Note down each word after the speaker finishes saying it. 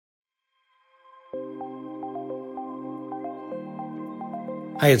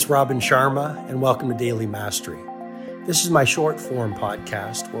Hi, it's Robin Sharma, and welcome to Daily Mastery. This is my short-form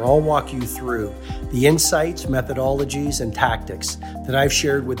podcast where I'll walk you through the insights, methodologies, and tactics that I've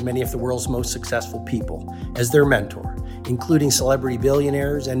shared with many of the world's most successful people as their mentor, including celebrity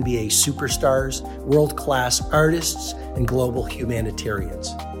billionaires, NBA superstars, world-class artists, and global humanitarians.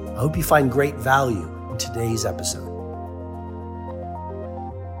 I hope you find great value in today's episode.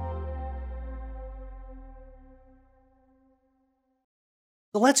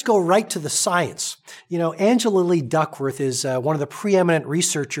 So let's go right to the science. Angela Lee Duckworth is one of the preeminent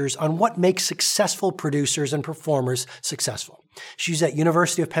researchers on what makes successful producers and performers successful. She's at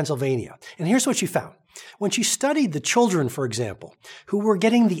University of Pennsylvania. And here's what she found. When she studied the children, for example, who were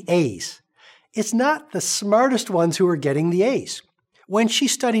getting the A's, it's not the smartest ones who were getting the A's. When she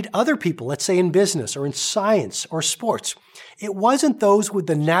studied other people, let's say in business or in science or sports, it wasn't those with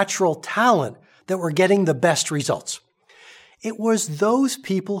the natural talent that were getting the best results. It was those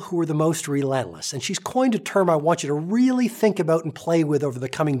people who were the most relentless. And she's coined a term I want you to really think about and play with over the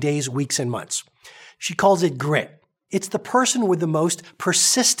coming days, weeks, and months. She calls it grit. It's the person with the most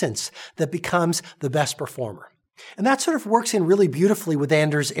persistence that becomes the best performer. And that sort of works in really beautifully with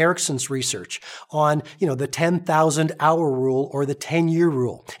Anders Ericsson's research on, the 10,000-hour rule or the 10-year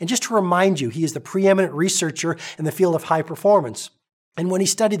rule. And just to remind you, he is the preeminent researcher in the field of high performance. And when he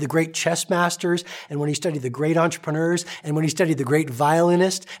studied the great chess masters, and when he studied the great entrepreneurs, and when he studied the great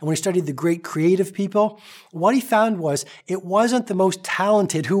violinists, and when he studied the great creative people, what he found was it wasn't the most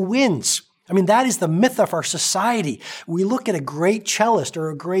talented who wins. That is the myth of our society. We look at a great cellist or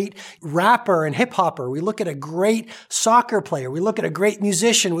a great rapper and hip hopper. We look at a great soccer player. We look at a great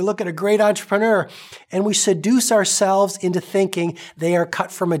musician. We look at a great entrepreneur, and we seduce ourselves into thinking they are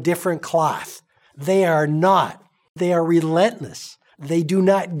cut from a different cloth. They are not. They are relentless. They do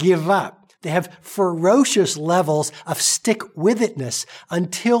not give up. They have ferocious levels of stick-with-itness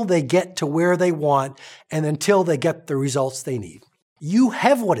until they get to where they want and until they get the results they need. You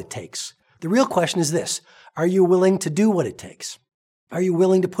have what it takes. The real question is this: are you willing to do what it takes? Are you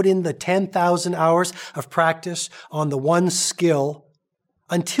willing to put in the 10,000 hours of practice on the one skill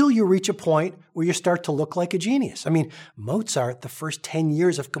until you reach a point where you start to look like a genius? Mozart, the first 10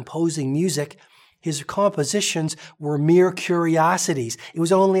 years of composing music, his compositions were mere curiosities. It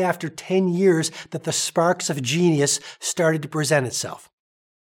was only after 10 years that the sparks of genius started to present itself.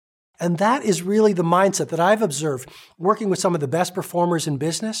 And that is really the mindset that I've observed working with some of the best performers in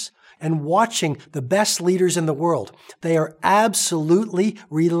business and watching the best leaders in the world. They are absolutely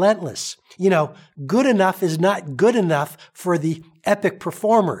relentless. Good enough is not good enough for the epic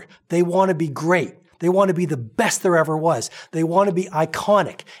performer. They want to be great. They want to be the best there ever was. They want to be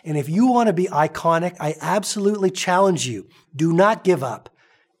iconic. And if you want to be iconic, I absolutely challenge you. Do not give up.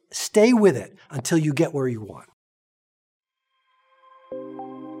 Stay with it until you get where you want.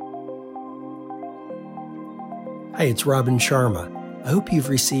 Hi, it's Robin Sharma. I hope you've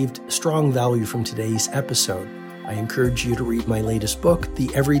received strong value from today's episode. I encourage you to read my latest book,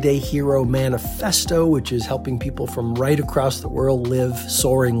 The Everyday Hero Manifesto, which is helping people from right across the world live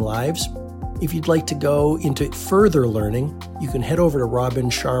soaring lives. If you'd like to go into further learning, you can head over to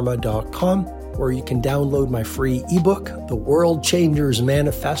robinsharma.com, where you can download my free ebook, The World Changers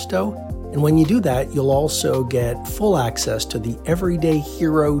Manifesto. And when you do that, you'll also get full access to the Everyday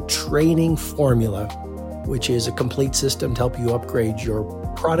Hero Training Formula, which is a complete system to help you upgrade your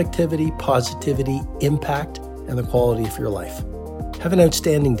productivity, positivity, impact, and the quality of your life. Have an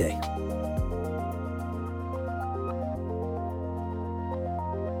outstanding day.